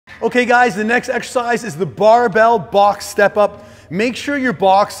Okay guys, the next exercise is the barbell box step up. Make sure your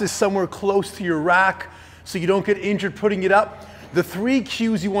box is somewhere close to your rack so you don't get injured putting it up. The 3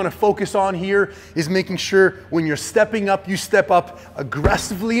 cues you want to focus on here is making sure when you're stepping up, you step up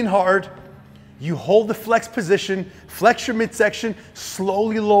aggressively and hard. You hold the flex position, flex your midsection,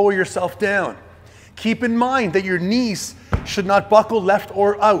 slowly lower yourself down. Keep in mind that your knees should not buckle left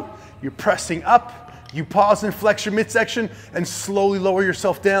or out. You're pressing up, you pause and flex your midsection and slowly lower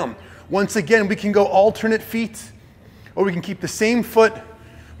yourself down. Once again, we can go alternate feet or we can keep the same foot.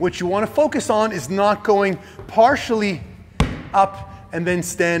 What you want to focus on is not going partially up and then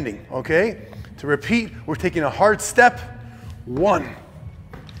standing, okay? To repeat, we're taking a hard step. 1.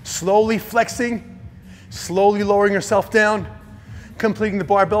 Slowly flexing, slowly lowering yourself down, completing the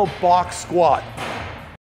barbell box squat.